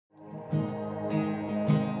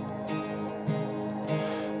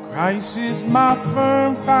Christ is my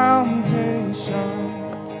firm foundation,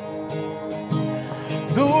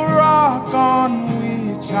 the rock on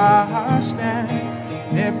which I stand,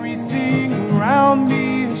 and everything around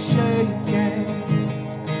me is shaking.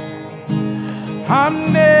 I've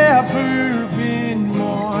never been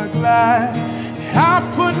more glad I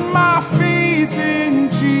put my faith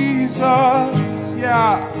in Jesus.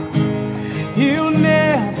 Yeah, He'll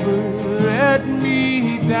never let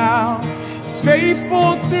me down. He's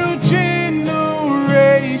faithful through generation.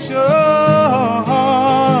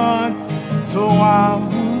 So why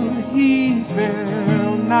would He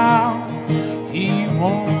fail now? He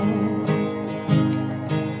won't.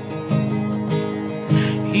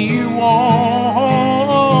 He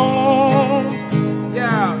won't.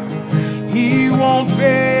 Yeah, He won't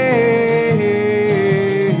fail.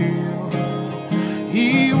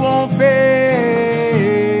 He won't fail.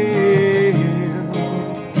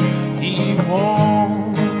 He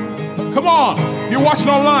won't. Come on, if you're watching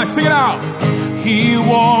online, sing it out. He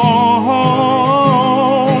won't,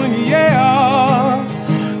 yeah,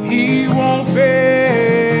 He won't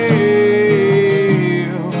fail,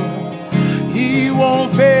 He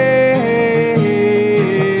won't fail,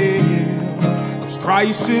 'cause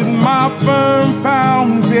Christ is my firm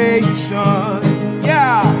foundation,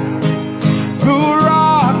 yeah, the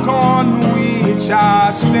rock on which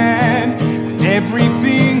I stand, and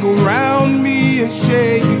everything around me is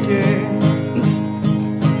shaking.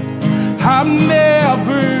 I've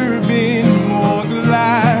never been more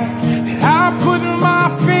glad that I put my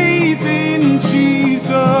faith in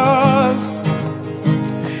Jesus.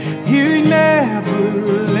 He never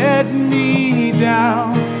let me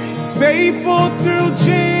down. He's faithful through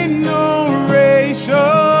generation.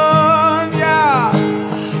 Yeah.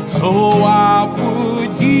 So why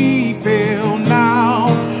would He fail now?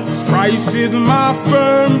 'Cause Christ is my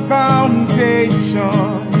firm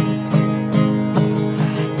foundation,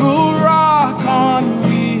 on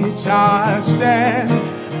which I stand.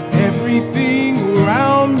 Everything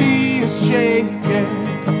around me is shaking.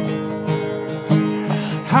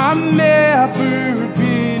 I've never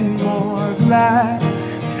been more glad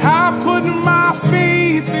that I put my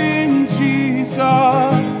faith in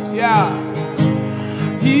Jesus. Yeah,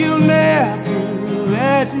 He'll never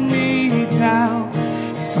let me down.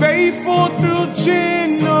 He's faithful through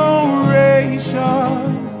generations.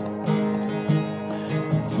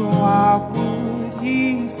 So why would He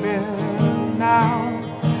fail now?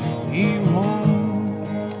 He won't.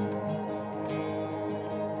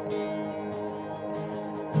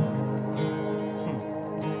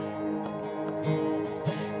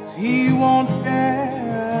 He won't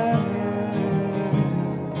fail.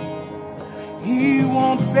 He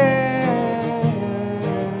won't fail.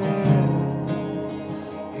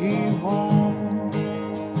 He won't.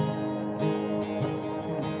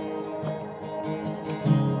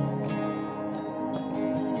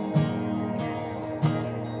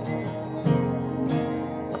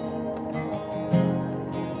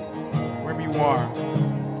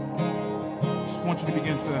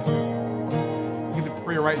 Begin to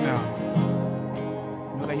pray right now.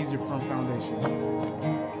 Know that He's your firm foundation.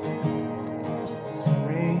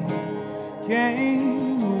 Rain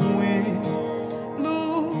came, wind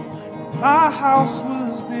blew. My house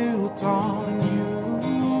was built on You.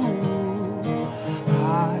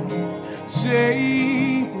 I'm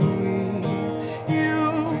safe with You.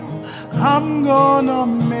 I'm gonna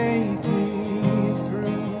make it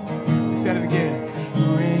through. Let's say it again.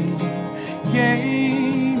 Rain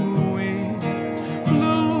came, wind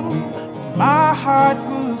blew, my heart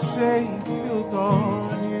was safe, built on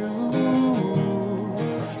You,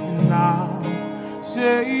 and I'm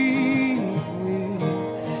safe with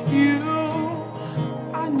You.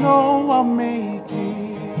 I know I'll make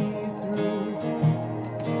it through,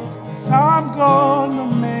 'cause I'm gonna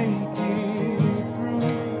make it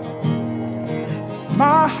through, 'cause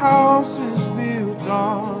my house is built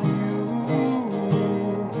on You.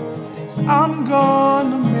 I'm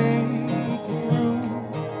gonna make it through.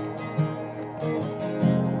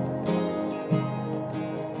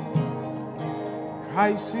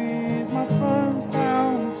 Christ is my firm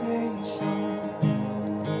foundation,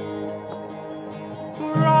 the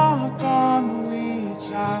rock on which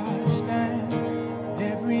I stand.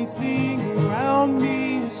 Everything around me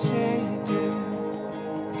is shaking.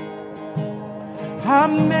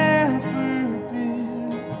 I've never been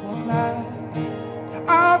more glad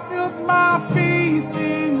I built my faith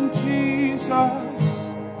in Jesus.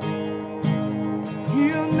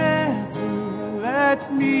 He'll never let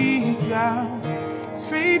me down. He's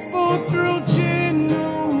faithful through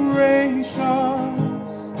generations.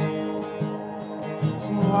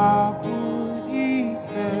 So why would He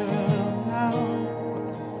fail?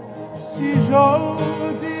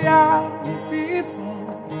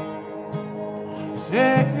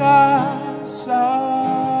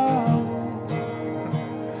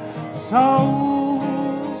 sans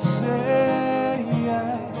seye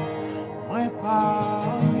mwen pa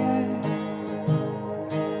rien.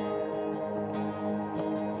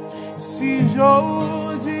 Si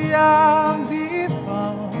jodi am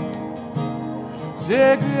divan,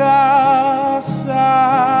 j'ai grâce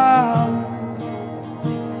à vous.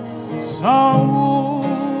 Sans vous,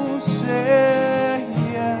 c'est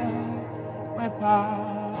mais pas.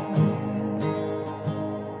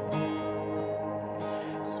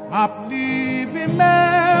 Ma plivi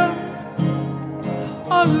même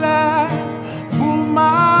en l'air pour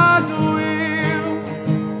m'adorer.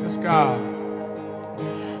 Let's go.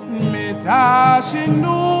 Mais ta chez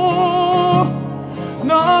nous,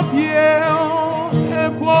 non Pierre et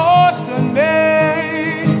prosterné.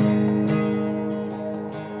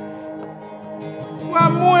 Wa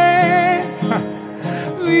moi,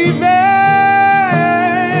 rivé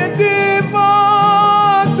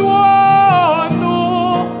devant toi,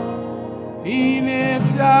 nous,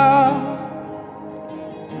 inévitable,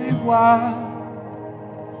 les rois.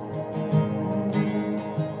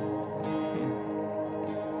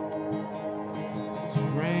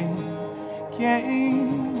 Rain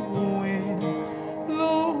came, wind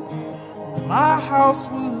blew. My house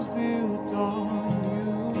was built on